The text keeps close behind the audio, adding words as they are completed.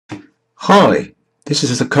Hi, this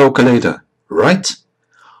is a calculator, right?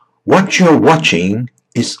 What you're watching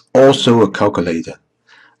is also a calculator.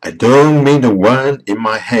 I don't mean the one in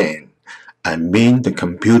my hand. I mean the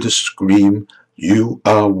computer screen you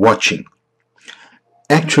are watching.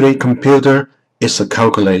 Actually, computer is a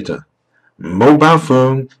calculator. Mobile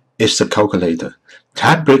phone is a calculator.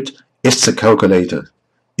 Tablet is a calculator.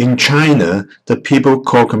 In China, the people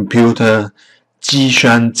call computer 计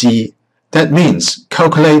算机. That means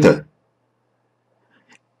calculator.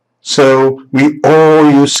 So we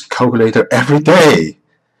all use calculator every day,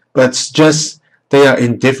 but just they are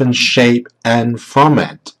in different shape and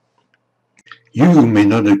format. You may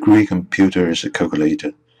not agree computer is a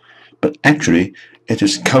calculator, but actually it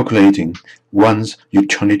is calculating once you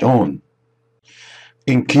turn it on.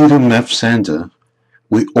 In Kido Math Center,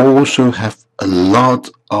 we also have a lot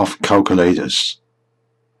of calculators,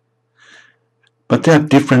 but they are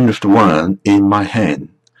different with the one in my hand.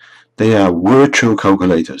 They are virtual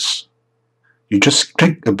calculators. You just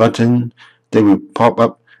click a button, they will pop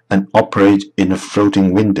up and operate in a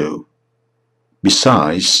floating window.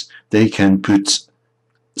 Besides, they can put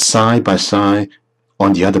side by side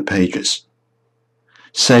on the other pages.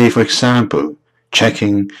 Say, for example,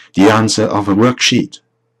 checking the answer of a worksheet.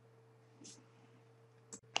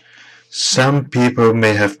 Some people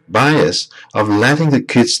may have bias of letting the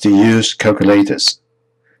kids to use calculators,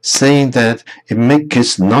 saying that it makes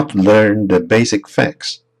kids not learn the basic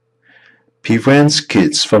facts, prevents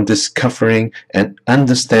kids from discovering and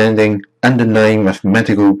understanding underlying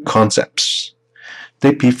mathematical concepts.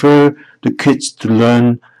 They prefer the kids to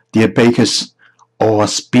learn the abacus or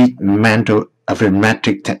speed mental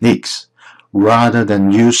arithmetic techniques rather than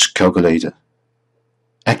use calculator.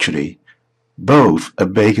 Actually, both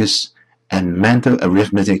abacus and mental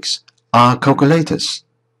arithmetics are calculators.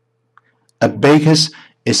 Abacus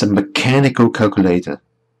is a mechanical calculator,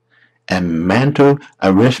 and mental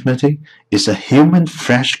arithmetic is a human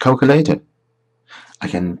flash calculator. I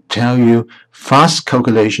can tell you fast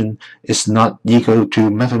calculation is not equal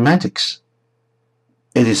to mathematics.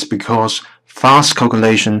 It is because fast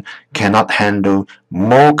calculation cannot handle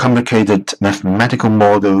more complicated mathematical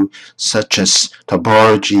models such as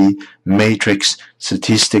topology, matrix,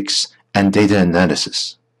 statistics, and data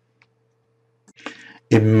analysis.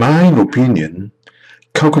 In my opinion,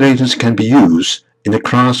 calculators can be used in the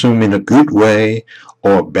classroom in a good way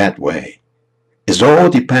or a bad way. It all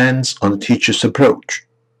depends on the teacher's approach.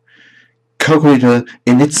 Calculator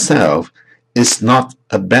in itself is not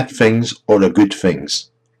a bad thing or a good thing.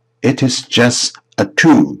 It is just a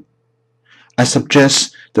tool. I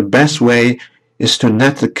suggest the best way is to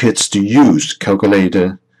let the kids to use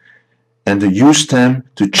calculator and to use them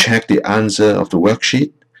to check the answer of the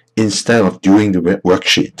worksheet instead of doing the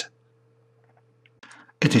worksheet.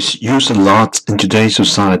 It is used a lot in today's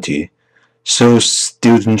society, so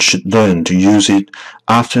students should learn to use it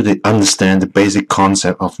after they understand the basic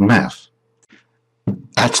concept of math.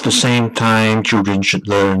 At the same time, children should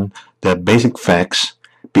learn the basic facts,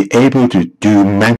 be able to do